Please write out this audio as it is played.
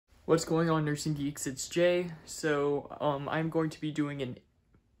What's going on, nursing geeks? It's Jay. So I'm going to be doing a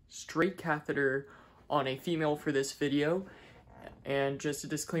straight catheter on a female for this video. And just a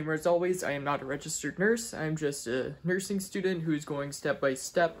disclaimer, as always, I am not a registered nurse. I'm just a nursing student who's going step by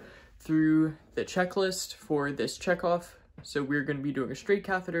step through the checklist for this checkoff. So we're going to be doing a straight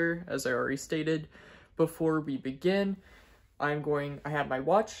catheter, as I already stated. Before we begin, I have my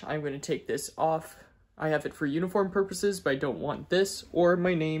watch. I'm going to take this off. I have it for uniform purposes, but I don't want this or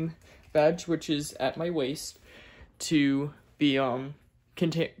my name badge, which is at my waist, to be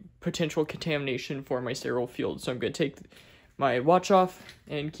potential contamination for my sterile field. So I'm going to take my watch off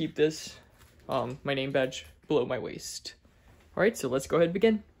and keep this, my name badge, below my waist. Alright, so let's go ahead and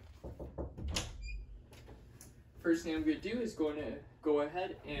begin. First thing I'm going to do is going to go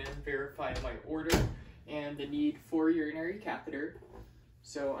ahead and verify my order and the need for urinary catheter.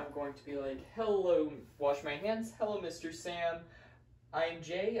 So I'm going to be like, hello, wash my hands. Hello, Mr. Sam. I'm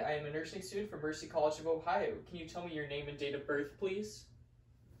Jay. I am a nursing student from Mercy College of Ohio. Can you tell me your name and date of birth, please?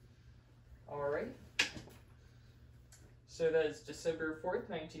 All right. So that is December 4th,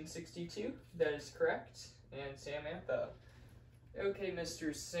 1962. That is correct. And Samantha. Okay,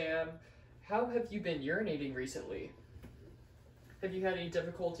 Mr. Sam, how have you been urinating recently? Have you had any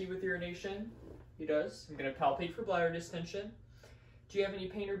difficulty with urination? He does. I'm going to palpate for bladder distension. Do you have any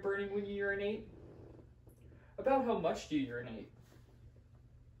pain or burning when you urinate? About how much do you urinate?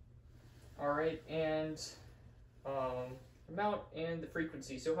 Alright, and amount and the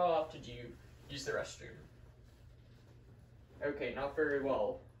frequency. So how often do you use the restroom? Okay, not very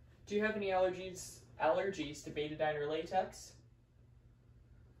well. Do you have any allergies to betadine or latex?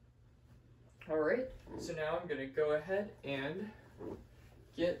 Alright, so now I'm going to go ahead and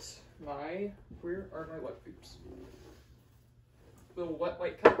get where are my wet wipes? Little wet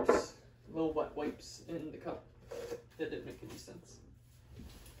wipe cups, little wet wipes in the cup. That didn't make any sense.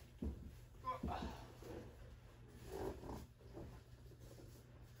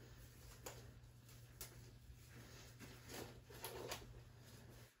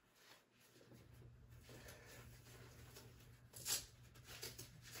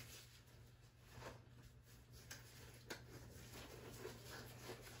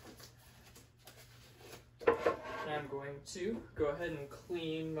 I'm going to go ahead and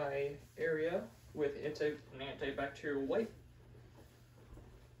clean my area with an antibacterial wipe.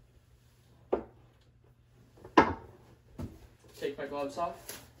 Take my gloves off.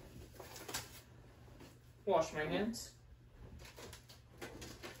 Wash my hands.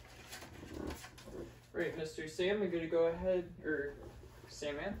 Right, Mr. Sam, I'm going to go ahead, or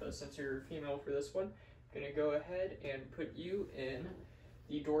Samantha, since you're female for this one, I'm going to go ahead and put you in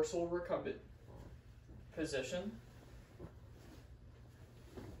the dorsal recumbent position.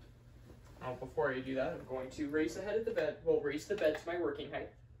 Now, before I do that, I'm going to raise the head of the bed, raise the bed to my working height.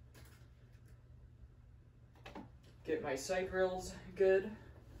 Get my side rails good,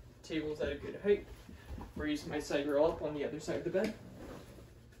 tables at a good height. Raise my side rail up on the other side of the bed.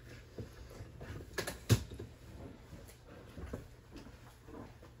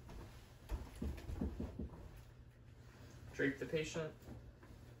 Drape the patient.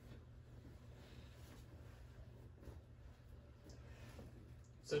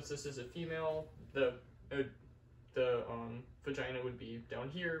 Since this is a female, the vagina would be down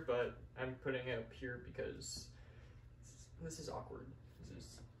here, but I'm putting it up here because this is awkward.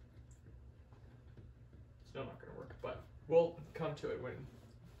 It's still not going to work, but we'll come to it when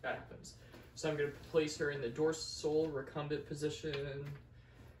that happens. So I'm going to place her in the dorsal recumbent position.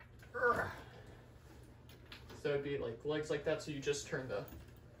 So it'd be like legs like that, so you just turn the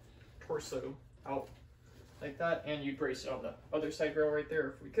torso out like that, and you brace it on the other side rail right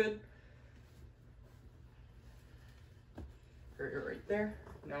there if we could. Right there.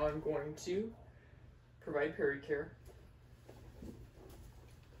 Now I'm going to provide pericare.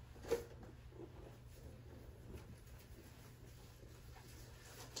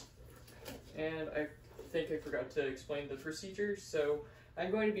 And I think I forgot to explain the procedure, so I'm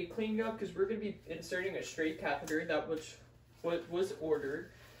going to be cleaning up because we're going to be inserting a straight catheter, that which was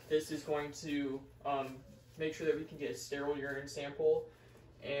ordered. This is going to make sure that we can get a sterile urine sample,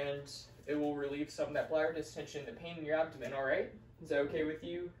 and it will relieve some of that bladder distension and the pain in your abdomen, alright? Is that okay with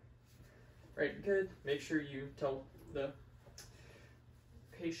you? Right, good. Make sure you tell the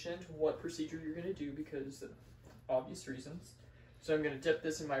patient what procedure you're going to do because of obvious reasons. So I'm going to dip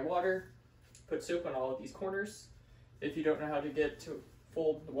this in my water, put soap on all of these corners. If you don't know how to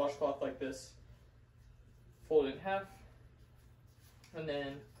fold the washcloth like this, fold it in half, and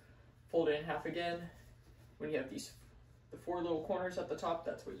then fold it in half again. When you have the 4 little corners at the top,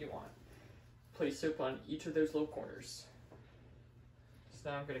 that's what you want. Place soap on each of those little corners. So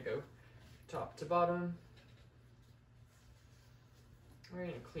now I'm going to go top to bottom. We're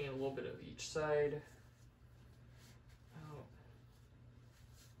going to clean a little bit of each side out.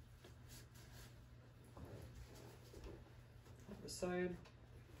 On the side.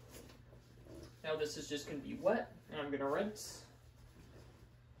 Now this is just going to be wet, and I'm going to rinse.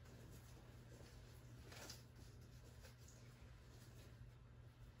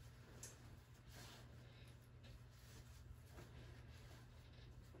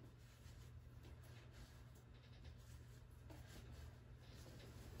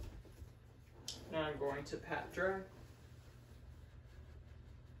 Now I'm going to pat dry.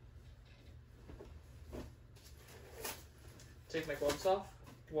 Take my gloves off,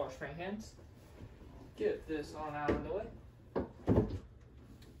 wash my hands, get this on out of the way.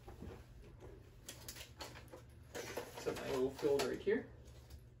 Set my little field right here.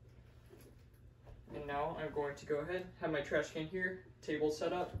 And now I'm going to go ahead, have my trash can here, table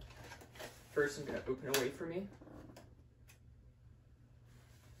set up. First I'm going to open away from me.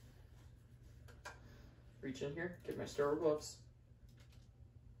 Reach in here, get my sterile gloves,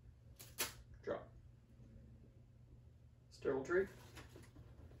 drop. Sterile tray,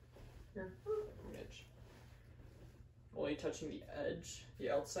 here, edge. Only touching the edge,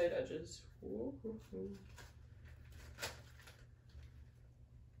 the outside edges. Woo, woo, woo.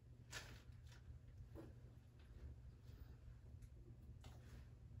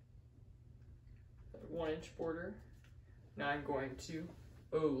 That 1-inch border. Now I'm going to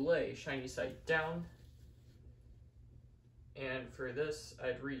lay shiny side down. And for this,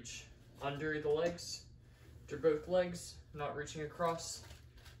 I'd reach under the legs, under both legs, not reaching across,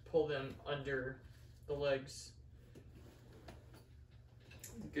 pull them under the legs.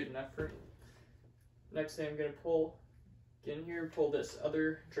 Good enough for me. Next thing I'm going to get in here, pull this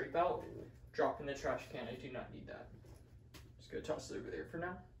other drape out, drop in the trash can. I do not need that. Just going to toss it over there for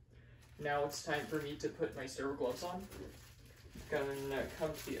now. Now it's time for me to put my sterile gloves on. I'm going to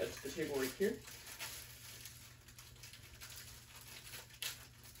come to the edge of the table right here.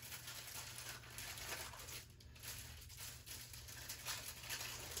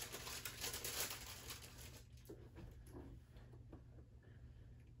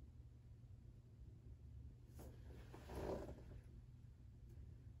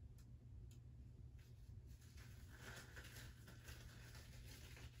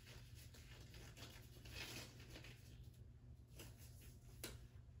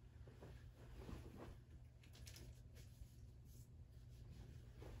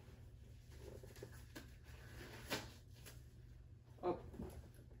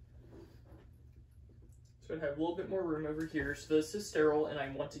 So I have a little bit more room over here. So this is sterile, and I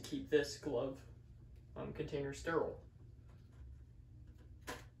want to keep this glove container sterile.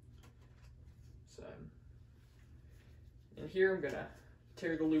 So in here, I'm gonna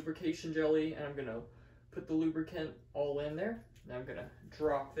tear the lubrication jelly, and I'm gonna put the lubricant all in there. Now I'm gonna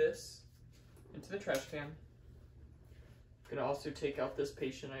drop this into the trash can. I'm gonna also take out this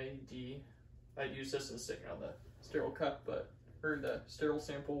patient ID. I'd use this as sticking on the sterile cup, or the sterile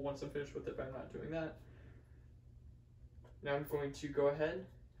sample once I'm finished with it, but I'm not doing that. Now I'm going to go ahead,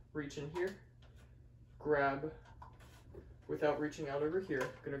 reach in here, grab, without reaching out over here,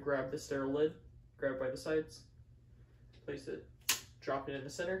 I'm going to grab the sterile lid, grab by the sides, place it, drop it in the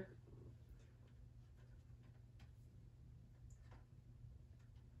center.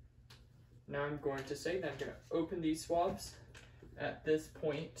 Now I'm going to say that I'm going to open these swabs. At this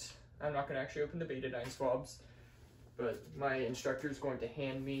point, I'm not going to actually open the betadine swabs, but my instructor is going to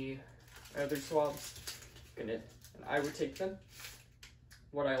hand me other swabs. And I would take them.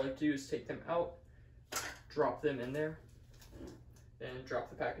 What I like to do is take them out, drop them in there, and drop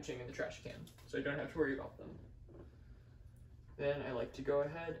the packaging in the trash can, so I don't have to worry about them. Then I like to go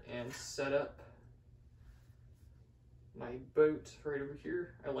ahead and set up my boat right over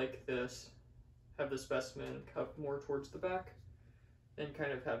here. I like this, have the specimen cupped more towards the back, and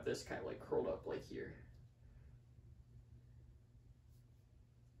kind of have this kind of like curled up like here.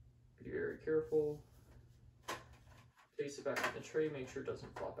 Be very careful. Place it back in the tray, make sure it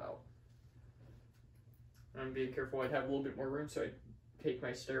doesn't flop out. I'm being careful, I'd have a little bit more room, so I'd take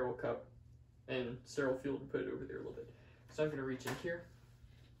my sterile cup and sterile field and put it over there a little bit. So I'm going to reach in here,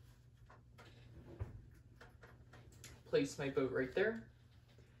 place my boat right there.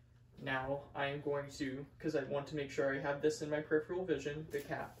 Now I'm going to, because I want to make sure I have this in my peripheral vision, the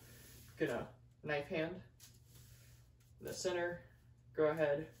cap, gonna knife hand in the center, go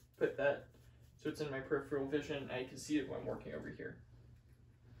ahead, put that so it's in my peripheral vision, I can see it when I'm working over here.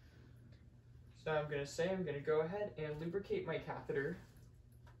 So now I'm going to go ahead and lubricate my catheter.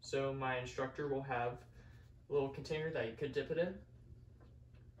 So my instructor will have a little container that you could dip it in.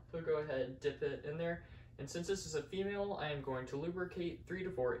 So go ahead, dip it in there. And since this is a female, I am going to lubricate 3 to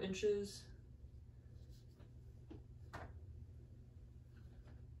 4 inches.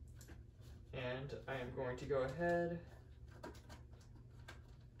 And I am going to go ahead,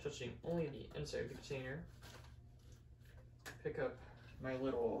 touching only the inside of the container, pick up my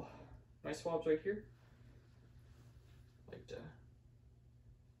swabs right here. Like to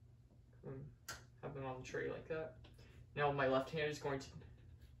have them on the tray like that. Now my left hand is going to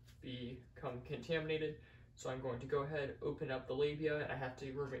become contaminated, so I'm going to go ahead, open up the labia, and I have to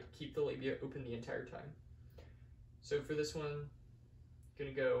keep the labia open the entire time. So for this one, I'm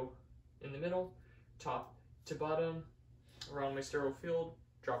gonna go in the middle, top to bottom, around my sterile field,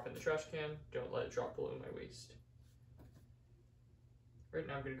 drop in the trash can, don't let it drop below my waist. Right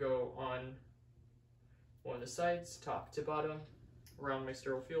now I'm gonna go on one of the sides, top to bottom, around my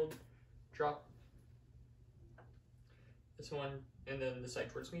sterile field, drop. This one, and then the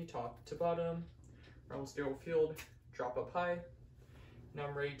side towards me, top to bottom, around the sterile field, drop up high. Now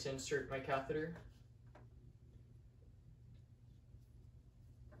I'm ready to insert my catheter.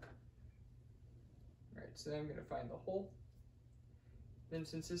 Alright, so then I'm going to find the hole. Then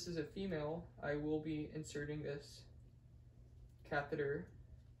since this is a female, I will be inserting this catheter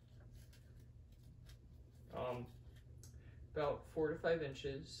about 4 to 5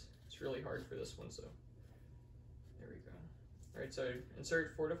 inches. It's really hard for this one, so there we go. Alright, so I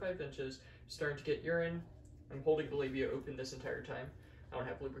insert 4 to 5 inches, starting to get urine. I'm holding the labia open this entire time. I don't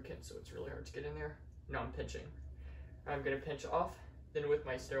have lubricant, so it's really hard to get in there. Now I'm pinching. I'm going to pinch off, then with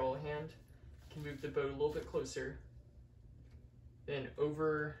my sterile hand, I can move the boat a little bit closer. Then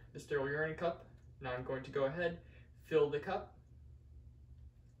over the sterile urine cup, now I'm going to go ahead, fill the cup.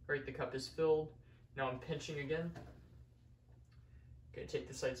 Alright, the cup is filled. Now I'm pinching again. Okay, take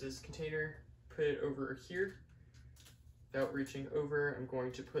the sides of this container, put it over here. Without reaching over, I'm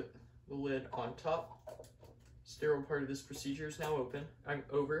going to put the lid on top. Sterile part of this procedure is now open. I'm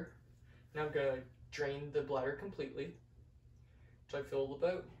over. Now I'm going to drain the bladder completely. So I fill the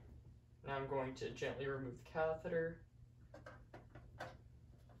boat. Now I'm going to gently remove the catheter.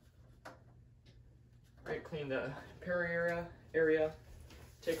 Right, clean the peri area.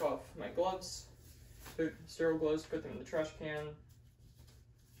 Take off my gloves. Put sterile gloves, put them in the trash can.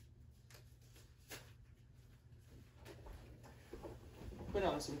 Put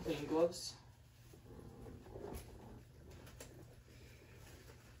on some clean gloves.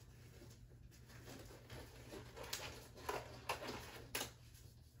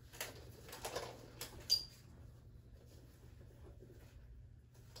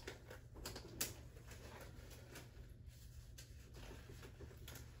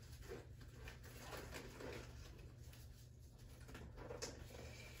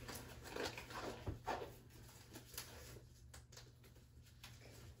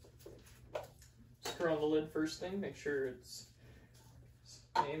 Screw on the lid first thing, make sure it's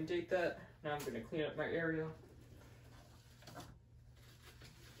name date that. Now I'm going to clean up my area.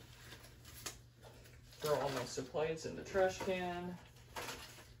 Throw all my supplies in the trash can.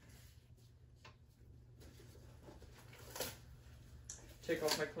 Take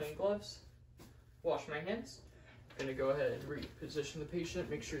off my clean gloves. Wash my hands. I'm going to go ahead and reposition the patient,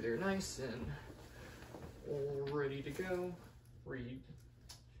 make sure they're nice and all ready to go.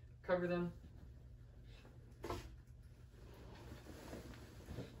 Cover them.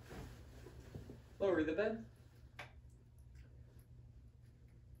 Lower the bed.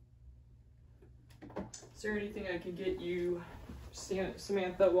 Is there anything I can get you,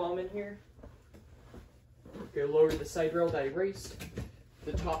 Samantha, while I'm in here? Okay, lower the side rail that I raised.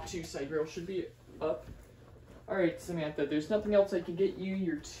 The top 2 side rails should be up. Alright, Samantha, there's nothing else I can get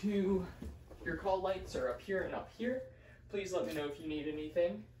you. Your call lights are up here and up here. Please let me know if you need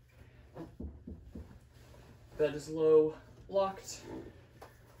anything. Bed is low, locked.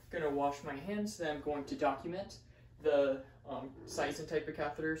 Gonna wash my hands, then I'm going to document the size and type of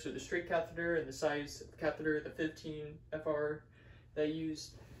catheter, so the straight catheter and the size of the catheter, the 15 FR that I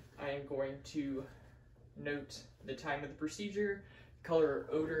used. I am going to note the time of the procedure, color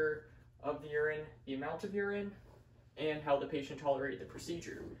or odor of the urine, the amount of urine, and how the patient tolerated the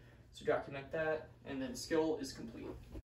procedure. So document that, and then skill is complete.